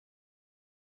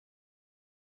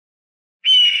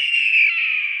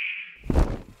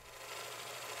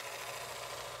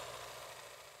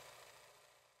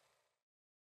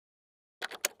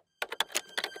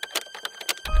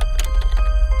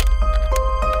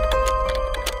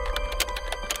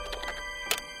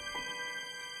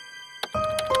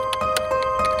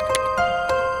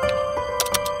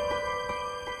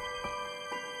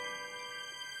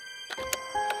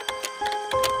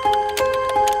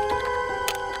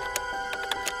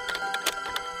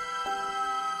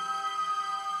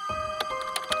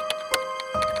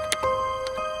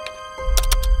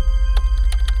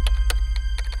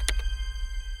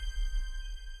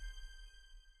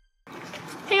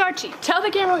Archie, tell the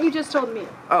camera what you just told me.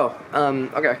 Oh,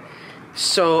 okay.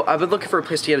 So, I've been looking for a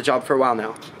place to get a job for a while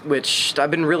now, which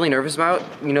I've been really nervous about,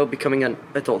 you know, becoming an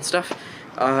adult and stuff.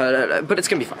 But it's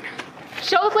gonna be fine.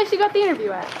 Show the place you got the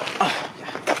interview at. Oh, yeah.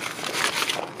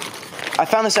 I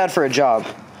found this ad for a job.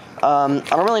 I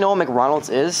don't really know what McRonald's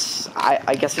is.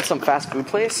 I guess it's some fast food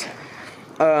place.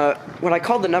 When I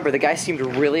called the number, the guy seemed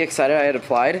really excited I had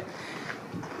applied.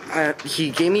 He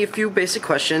gave me a few basic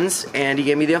questions, and he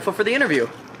gave me the info for the interview.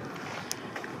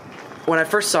 When I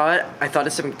first saw it, I thought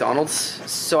it said McDonald's,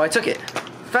 so I took it.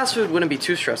 Fast food wouldn't be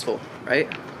too stressful, right?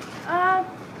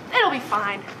 It'll be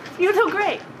fine. You do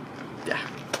great. Yeah.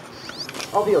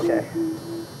 I'll be okay.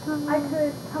 I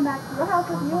could come back to your house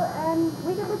with you, and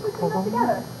we could look through that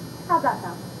together. How's that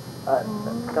sound?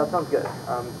 That sounds good.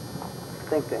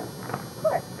 Thanks, Dan. Of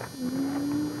course.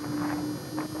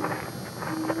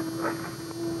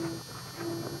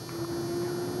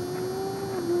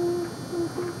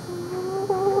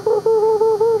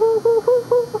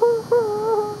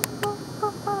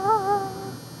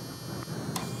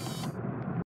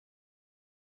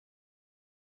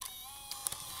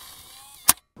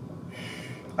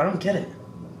 I don't get it.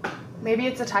 Maybe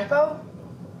it's a typo?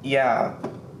 Yeah,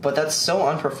 but that's so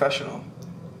unprofessional.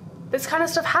 This kind of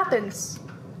stuff happens.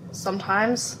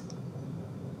 Sometimes.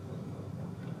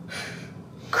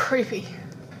 Creepy.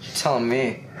 You're telling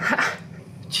me.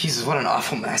 Jesus, what an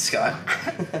awful mascot.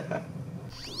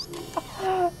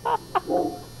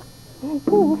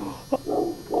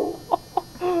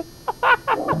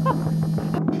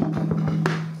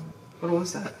 What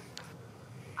was that?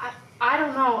 I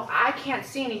don't know. I can't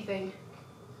see anything.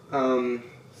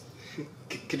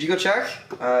 Could you go check?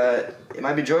 It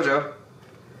might be JoJo.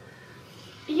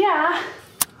 Yeah,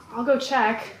 I'll go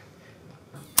check.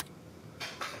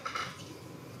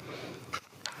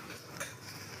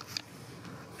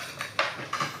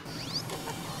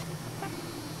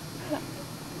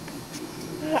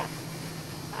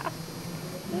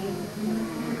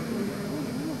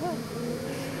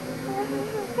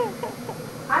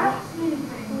 I don't see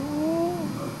anything.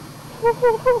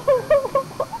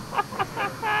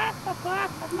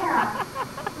 Yeah.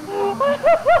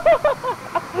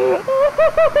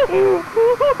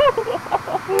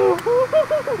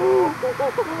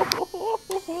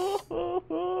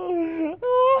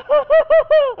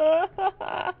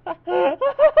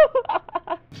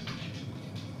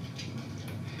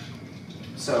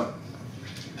 So,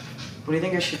 what do you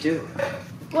think I should do?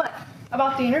 What?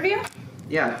 About the interview?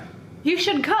 Yeah. You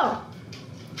should go.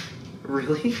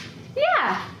 Really?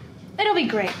 Yeah. It'll be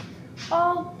great.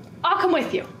 I'll come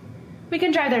with you. We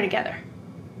can drive there together.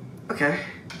 Okay.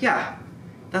 Yeah.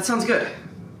 That sounds good.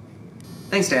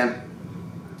 Thanks, Dan.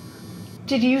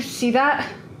 Did you see that?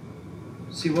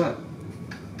 See what?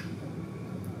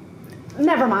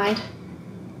 Never mind.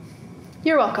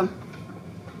 You're welcome.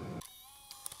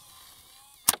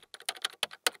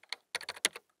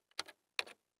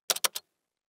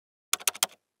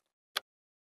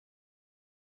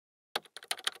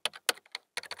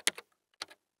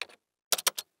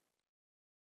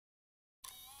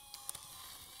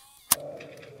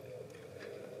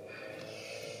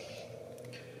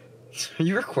 Are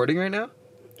you recording right now?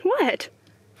 What?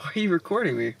 Why are you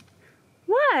recording me?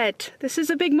 What? This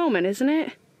is a big moment, isn't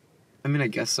it? I mean, I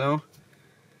guess so.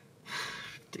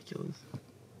 Ridiculous.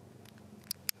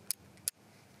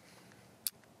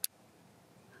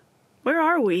 Where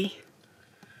are we?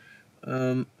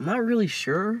 I'm not really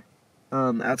sure.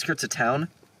 Outskirts of town.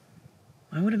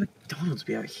 Why would a McDonald's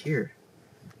be out here?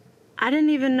 I didn't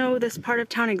even know this part of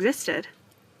town existed.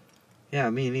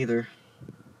 Yeah, me neither.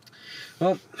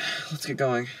 Well, let's get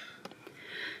going.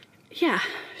 Yeah,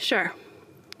 sure.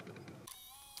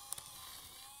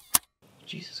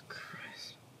 Jesus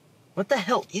Christ. What the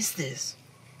hell is this?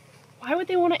 Why would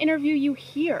they want to interview you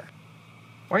here?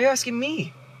 Why are you asking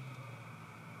me?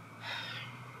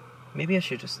 Maybe I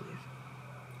should just leave.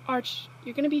 Arch,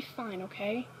 you're gonna be fine,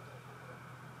 okay?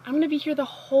 I'm gonna be here the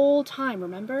whole time,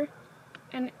 remember?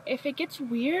 And if it gets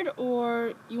weird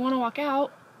or you want to walk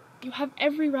out, you have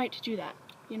every right to do that,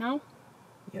 you know?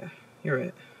 Yeah, you're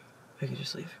right. I can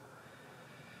just leave.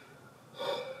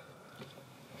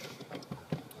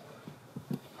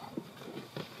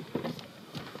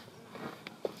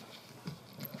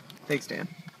 Thanks, Dan.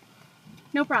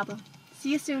 No problem.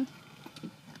 See you soon.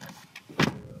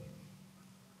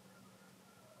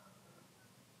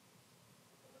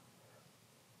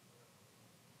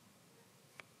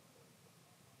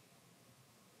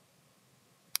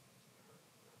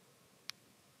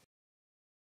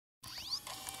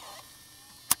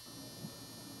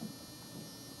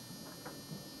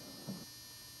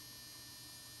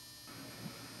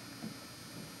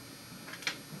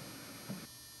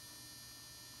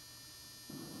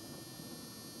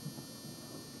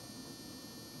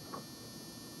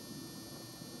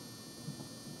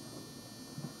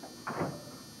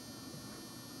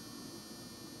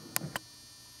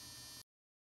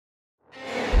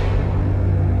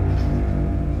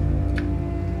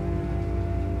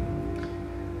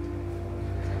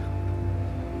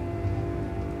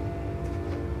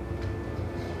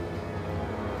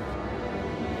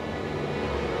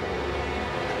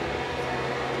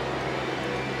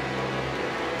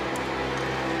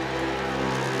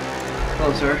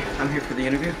 Hello, sir. I'm here for the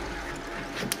interview.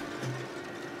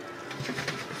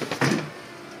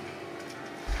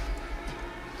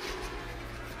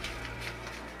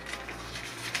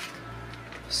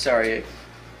 Sorry,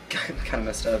 I kind of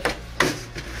messed up.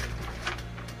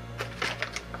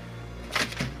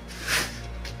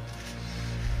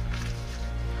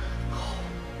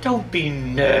 Don't be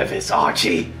nervous,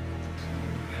 Archie.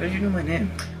 How did you know my name?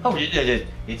 Oh,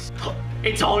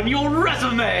 it's on your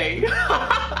resume.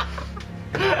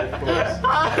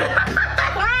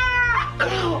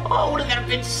 Oh, wouldn't that have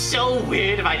been so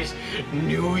weird if I just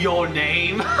knew your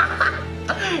name?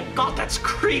 God, that's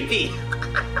creepy.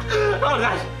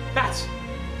 Oh,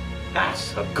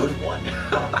 that's a good one.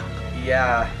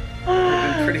 Yeah,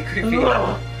 pretty creepy.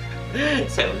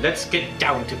 So let's get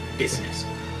down to business.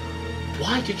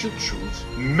 Why did you choose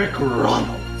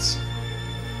McRonald's?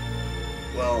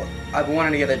 Well, I've been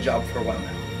wanting to get that job for a while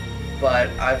now, but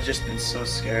I've just been so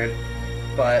scared.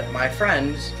 But my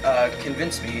friends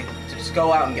convinced me to just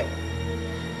go out and get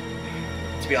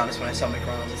one. To be honest, when I saw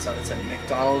McRonald's, it sounded like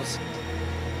McDonald's.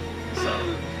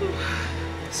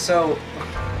 So,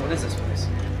 what is this place?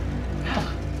 Well,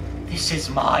 this is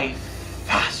my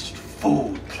fast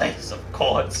food place, of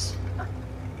course.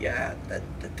 Yeah, that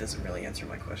doesn't really answer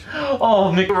my question.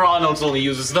 Oh, McRonald's only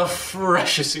uses the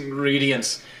freshest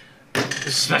ingredients,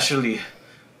 especially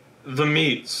the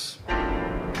meats.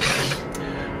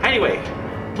 Anyway,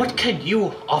 what can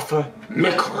you offer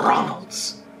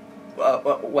McRonald's?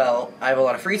 Well, I have a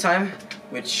lot of free time,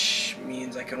 which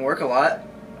means I can work a lot,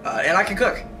 and I can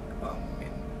cook. Well, I mean,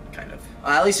 kind of.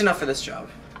 At least enough for this job.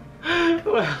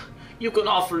 Well, you can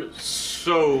offer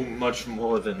so much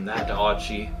more than that,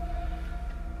 Archie.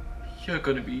 You're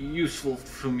gonna be useful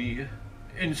for me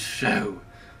in so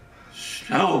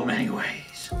many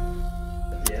ways.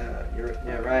 Yeah,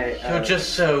 you're right. You're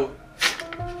just so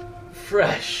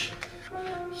fresh.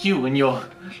 You and your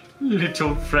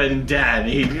little friend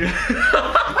Danny.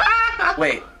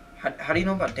 Wait, how do you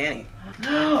know about Danny?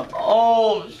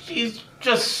 Oh, she's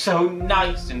just so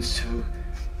nice and so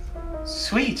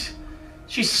sweet.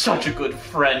 She's such a good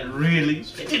friend, really.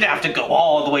 She didn't have to go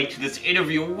all the way to this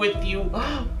interview with you,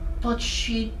 but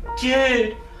she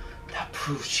did. That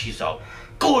proves she's a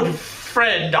good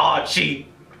friend, Archie.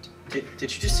 Did you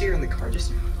just see her in the car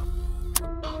just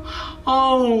now?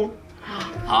 Oh,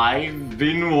 I've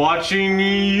been watching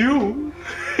you.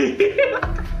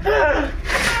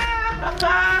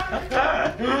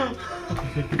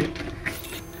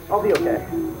 I'll be okay.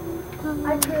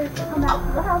 I could come out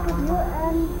to the house with you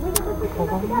and we could just sit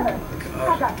together.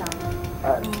 How's that sound?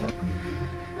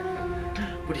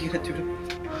 What are you gonna do to me?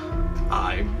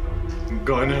 I'm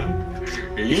gonna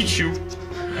eat you.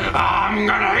 I'm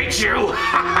gonna eat you.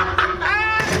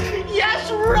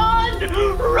 Yes, run!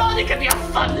 Run! It can be a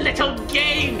fun little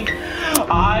game.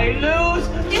 I lose,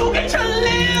 you get to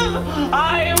live.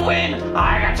 I win,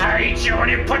 I get to eat you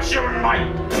and put you in my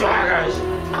burgers.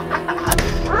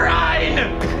 Run!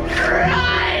 Run!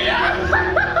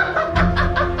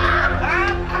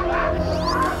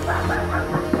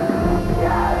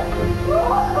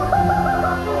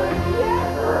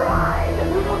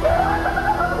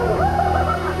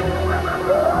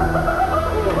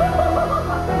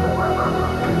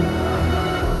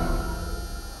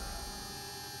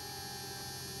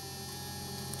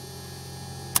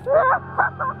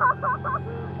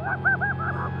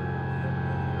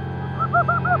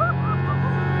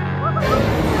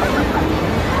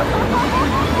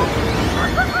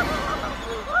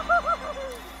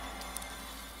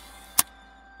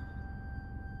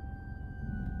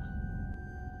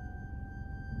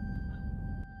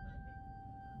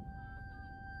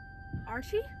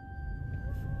 Archie?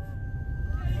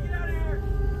 Hey, get out of here!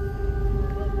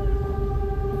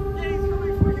 Yeah, he's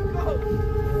coming before you go!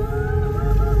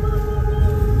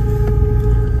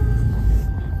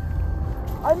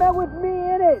 I met with me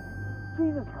in it!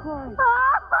 Jesus Christ!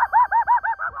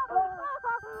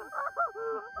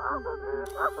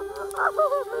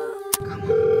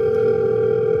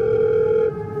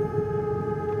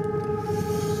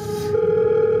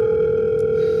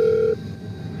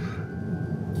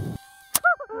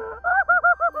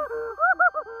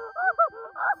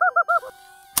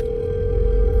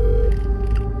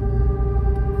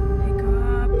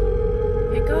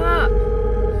 Pick up!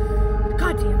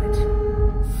 God damn it.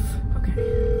 Okay.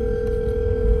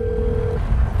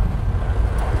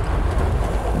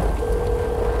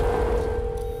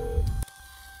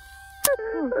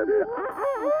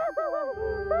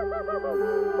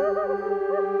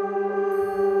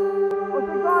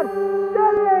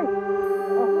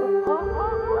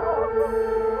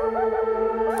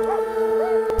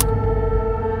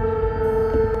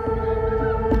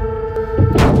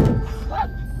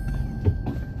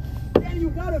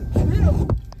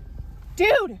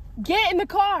 Get in the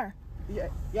car! Yeah,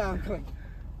 I'm coming.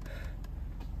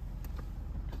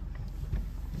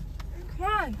 Come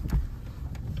on.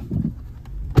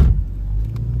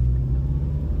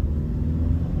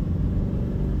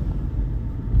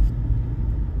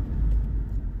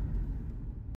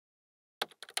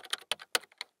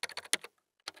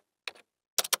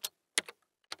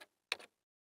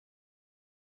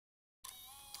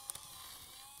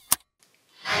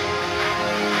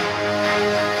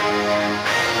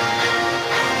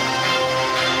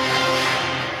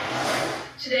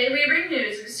 Today we bring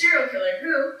news of a serial killer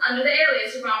who, under the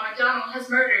alias of Ronald McDonald, has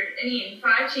murdered and eaten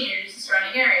 5 teenagers in the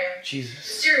surrounding area. Jesus. The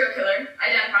serial killer,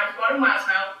 identified as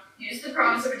Gausemel, used the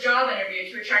promise of a job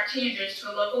interview to attract teenagers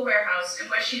to a local warehouse in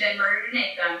which he then murdered and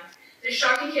ate them. This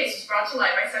shocking case was brought to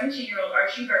light by 17-year-old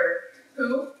Archie Burr,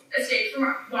 who escaped from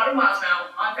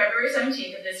Gausemel on February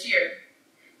 17th of this year.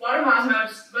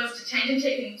 Gausemel was detained and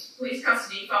taken into police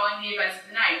custody following the events of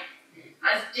the night.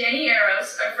 As Danny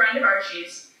Eros, a friend of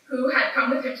Archie's, who had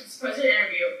come with him to the supposed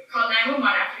interview, called 911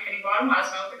 after hitting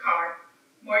Gausemel with the car.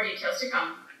 More details to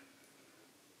come.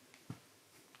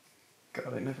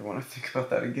 God, I never want to think about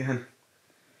that again.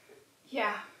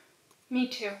 Yeah, me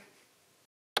too.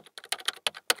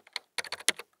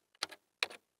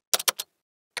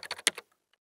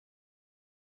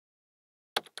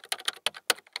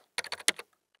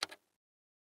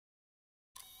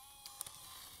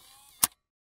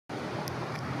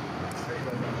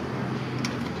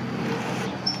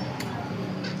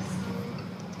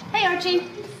 Hey, Archie.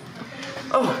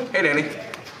 Oh, hey, Danny.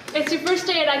 It's your first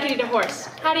day at I Can Eat a Horse.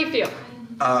 How do you feel?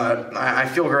 I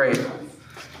feel great.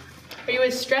 Are you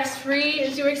as stress-free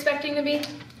as you were expecting to be?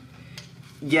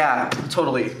 Yeah,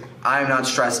 totally. I'm not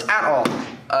stressed at all.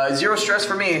 Zero stress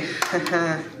for me.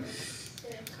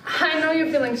 I know you're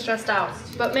feeling stressed out,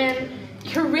 but man,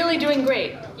 you're really doing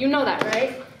great. You know that,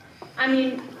 right? I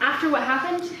mean, after what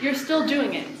happened, you're still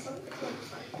doing it.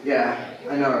 Yeah,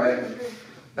 I know, right?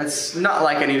 That's not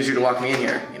like I needed you to walk me in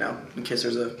here, you know, in case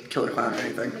there's a killer clown or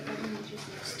anything.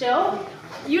 Still,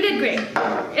 you did great.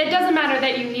 It doesn't matter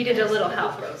that you needed a little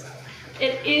help.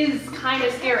 It is kind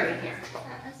of scary in here.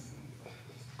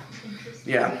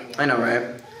 Yeah, I know,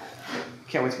 right?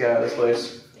 Can't wait to get out of this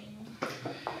place.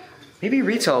 Maybe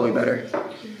retail will be better.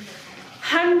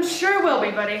 I'm sure it will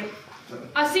be, buddy.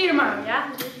 I'll see you tomorrow,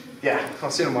 yeah? Yeah,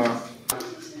 I'll see you tomorrow.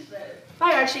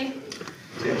 Bye, Archie.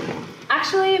 See ya.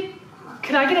 Actually,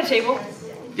 could I get a table?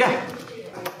 Yeah.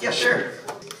 Yeah, sure.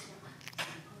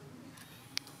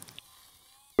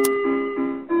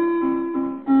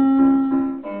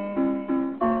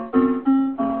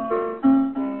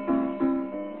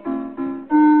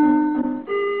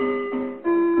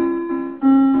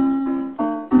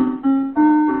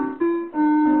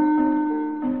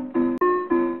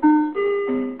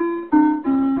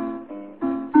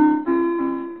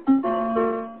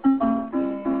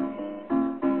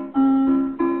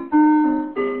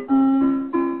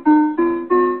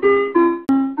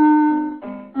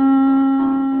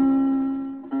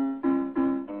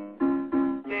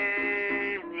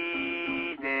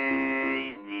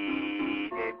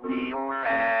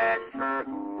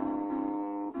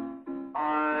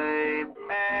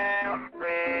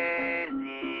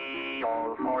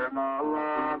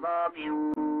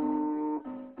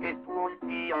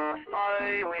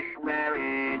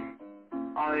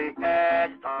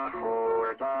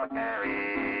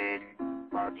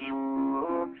 But you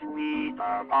look sweet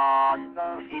upon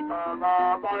the feet of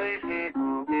a boy.